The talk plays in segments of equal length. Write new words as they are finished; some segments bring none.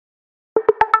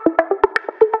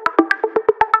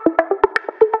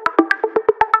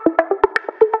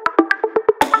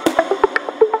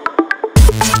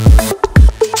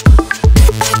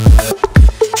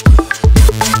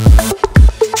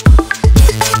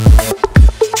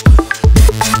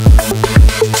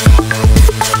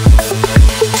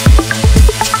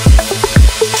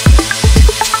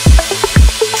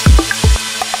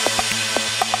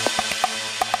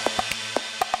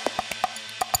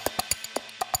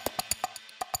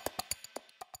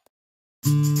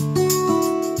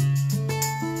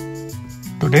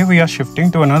Today we are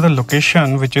shifting to another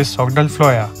location, which is Sogndal.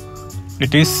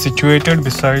 It is situated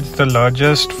beside the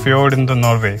largest fjord in the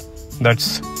Norway,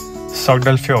 that's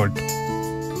Fjord.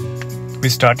 We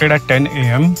started at 10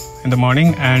 a.m. in the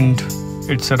morning and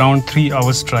it's around 3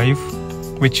 hours drive,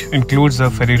 which includes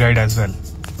a ferry ride as well.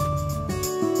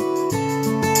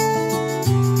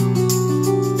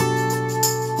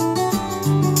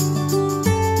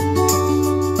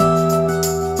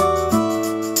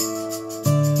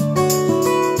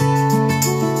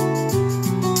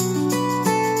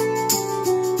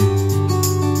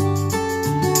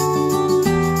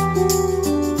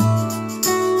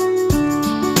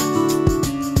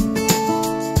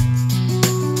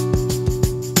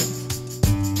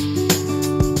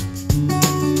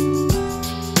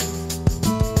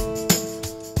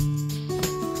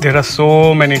 There are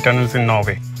so many tunnels in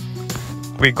Norway.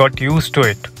 We got used to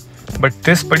it, but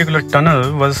this particular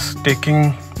tunnel was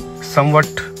taking somewhat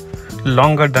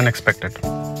longer than expected.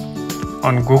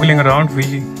 On googling around,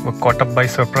 we were caught up by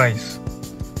surprise.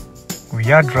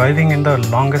 We are driving in the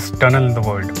longest tunnel in the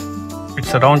world.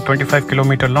 It's around 25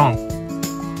 kilometers long.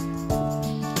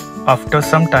 After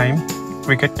some time,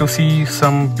 we get to see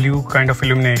some blue kind of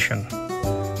illumination.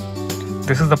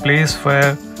 This is the place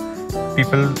where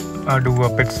people do a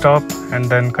pit stop and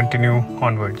then continue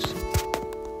onwards.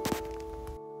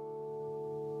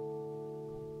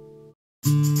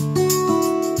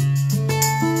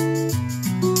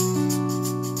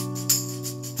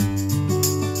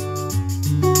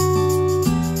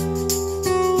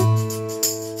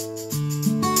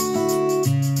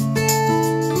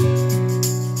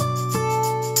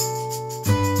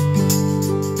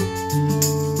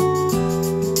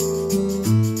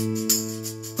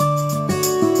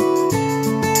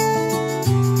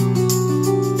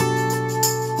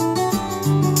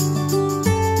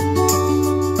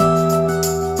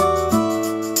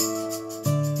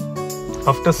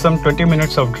 After some 20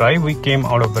 minutes of drive, we came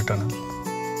out of the tunnel.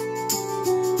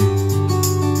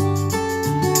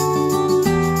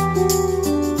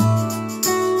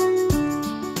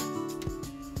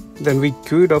 Then we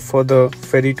queued up for the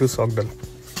ferry to Sogndal.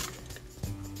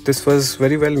 This was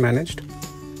very well managed.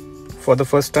 For the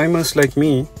first timers like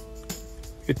me,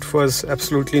 it was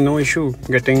absolutely no issue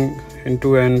getting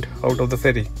into and out of the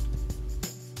ferry.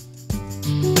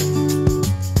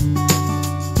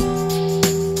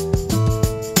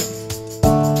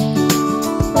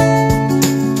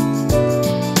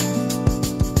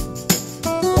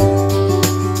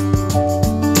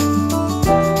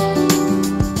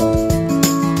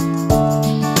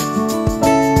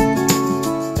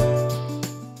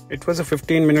 It was a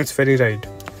 15 minutes ferry ride.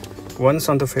 Once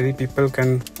on the ferry, people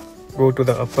can go to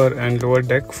the upper and lower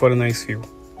deck for a nice view.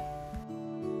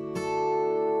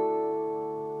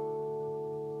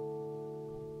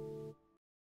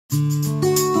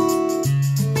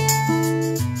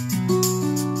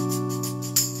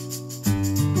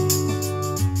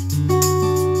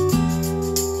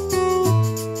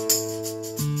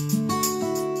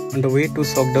 On the way to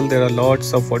Sogndal, there are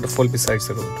lots of waterfalls besides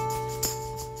the road.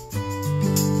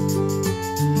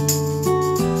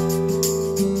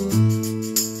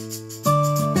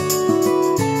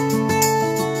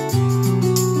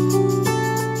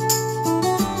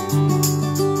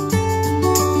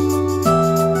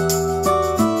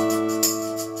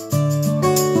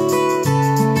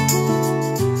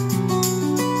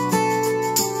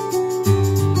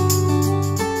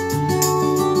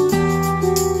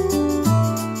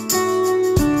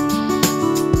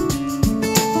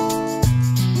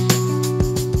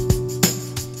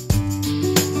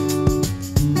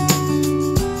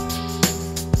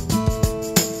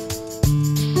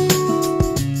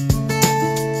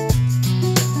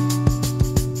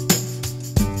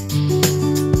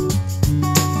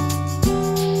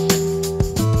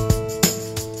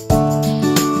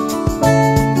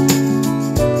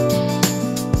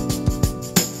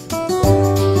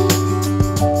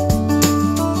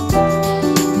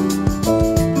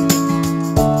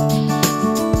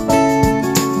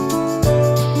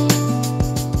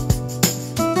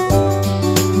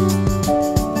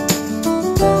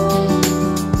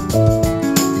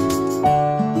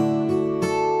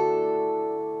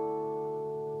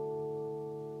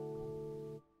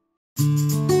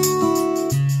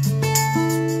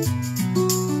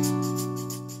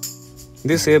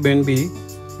 This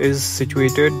Airbnb is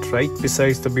situated right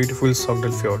beside the beautiful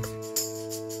Fjord.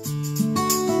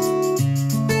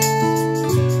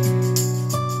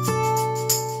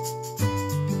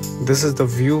 This is the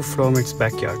view from its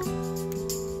backyard.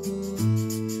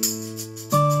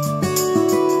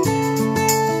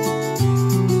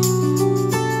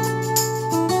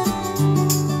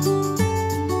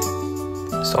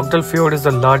 Sogndal Fjord is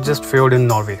the largest fjord in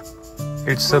Norway.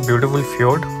 It's a beautiful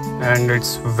fjord and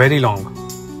it's very long.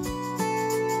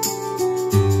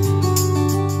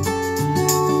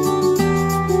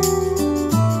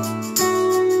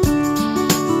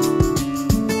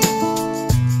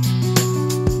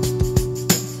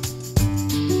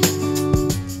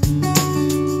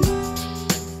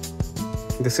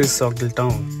 This is Sogndal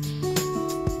town.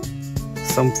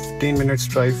 Some 15 minutes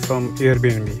drive from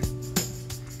Airbnb.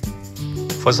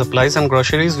 For supplies and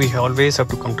groceries, we always have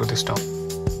to come to this town.